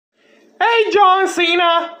John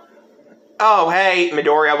Cena. Oh, hey,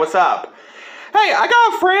 Midoriya, what's up? Hey, I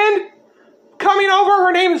got a friend coming over.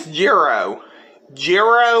 Her name's Jirou.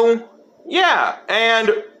 Jirou? Yeah, and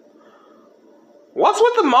what's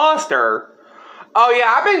with the monster? Oh,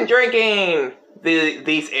 yeah, I've been drinking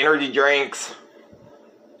these energy drinks.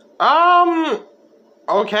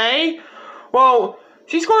 Okay. Well,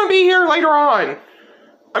 she's going to be here later on.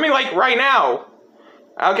 I mean, like, right now.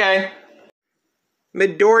 Okay.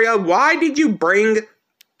 Midoriya, why did you bring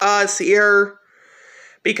us here?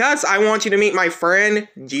 Because I want you to meet my friend,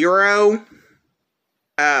 Jirou.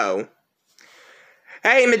 Oh.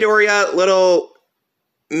 Hey, Midoriya, little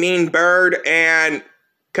mean bird, and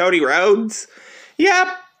Cody Rhodes. Yep.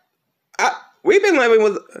 We've been living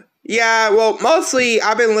with... Yeah, well, mostly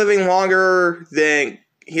I've been living longer than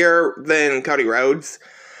Cody Rhodes.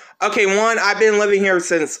 Okay, I've been living here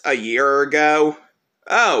since a year ago.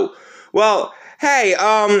 Oh, well, hey,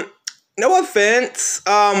 no offense.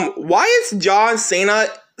 Why is John Cena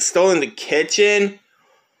still in the kitchen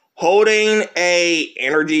holding a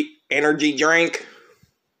energy drink?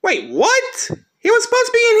 Wait, what? He was supposed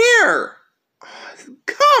to be in here.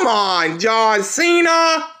 Come on, John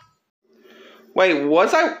Cena. Wait,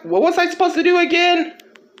 what was I supposed to do again?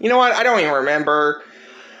 You know what? I don't even remember.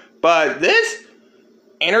 But this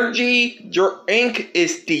energy drink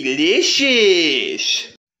is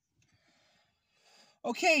delicious.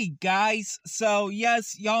 Okay, guys, so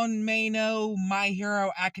yes, y'all may know My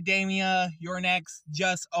Hero Academia, Your Next,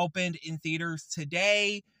 just opened in theaters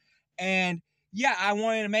today. And yeah, I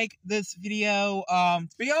wanted to make this video. To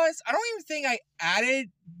be honest, I don't even think I added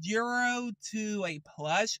Jirou to a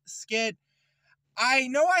plush skit. I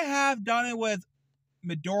know I have done it with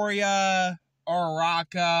Midoriya,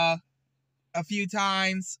 Araka a few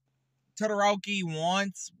times, Todoroki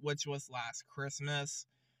once, which was last Christmas.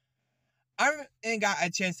 I haven't got a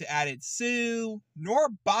chance to add it Sue, nor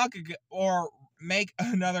Bakugo, or make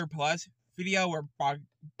another plush video where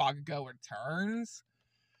Bakugo returns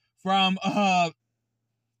from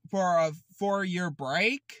for a 4-year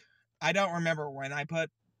break. I don't remember when I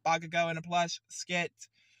put Bakugo in a plush skit.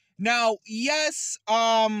 Now, yes,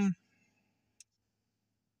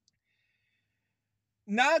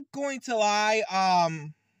 not going to lie,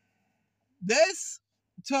 this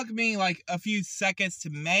took me like a few seconds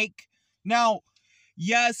to make. Now,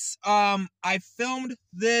 yes, I filmed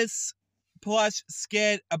this plush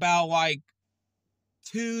skit about like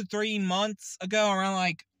 2-3 months ago, around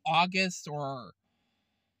like August or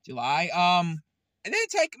July. It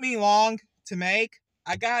didn't take me long to make.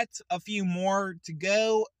 I got a few more to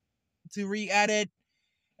go to re-edit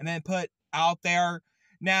and then put out there.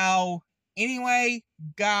 Now, anyway,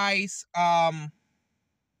 guys,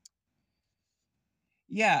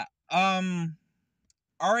 yeah,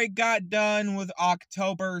 already got done with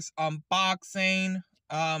October's unboxing.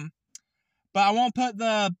 But I won't put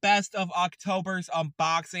the best of October's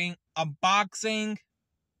unboxing.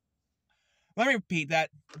 Let me repeat that.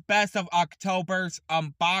 Best of October's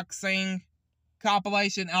unboxing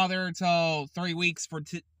compilation out there until 3 weeks for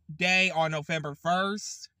today on November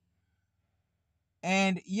 1st.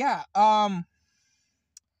 And yeah,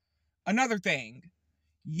 another thing.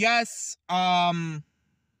 Yes, I'm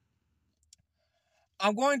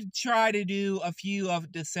going to try to do a few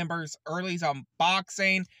of December's early's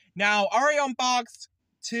unboxing. Now, I already unboxed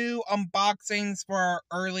 2 unboxings for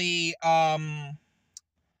early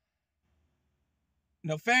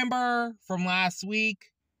November from last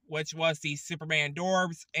week, which was the Superman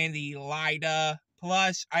Dorbs and the Lida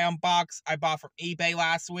plush I bought from eBay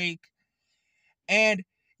last week. And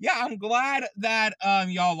yeah, I'm glad that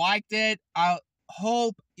y'all liked it. I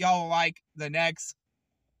hope y'all like the next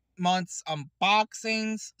month's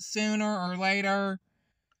unboxings sooner or later.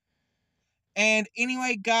 And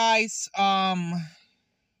anyway, guys,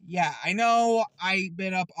 yeah, I know I've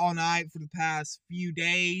been up all night for the past few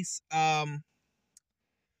days,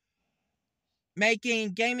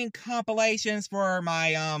 making gaming compilations for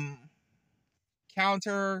my,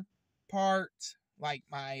 counterpart, like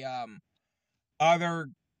my, other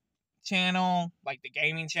channel, like the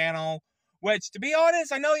gaming channel, which, to be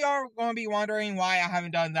honest, I know y'all are going to be wondering why I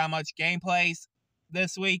haven't done that much gameplays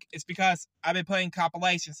this week. It's because I've been putting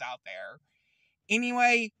compilations out there.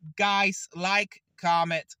 Anyway, guys, like,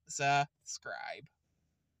 comment, subscribe.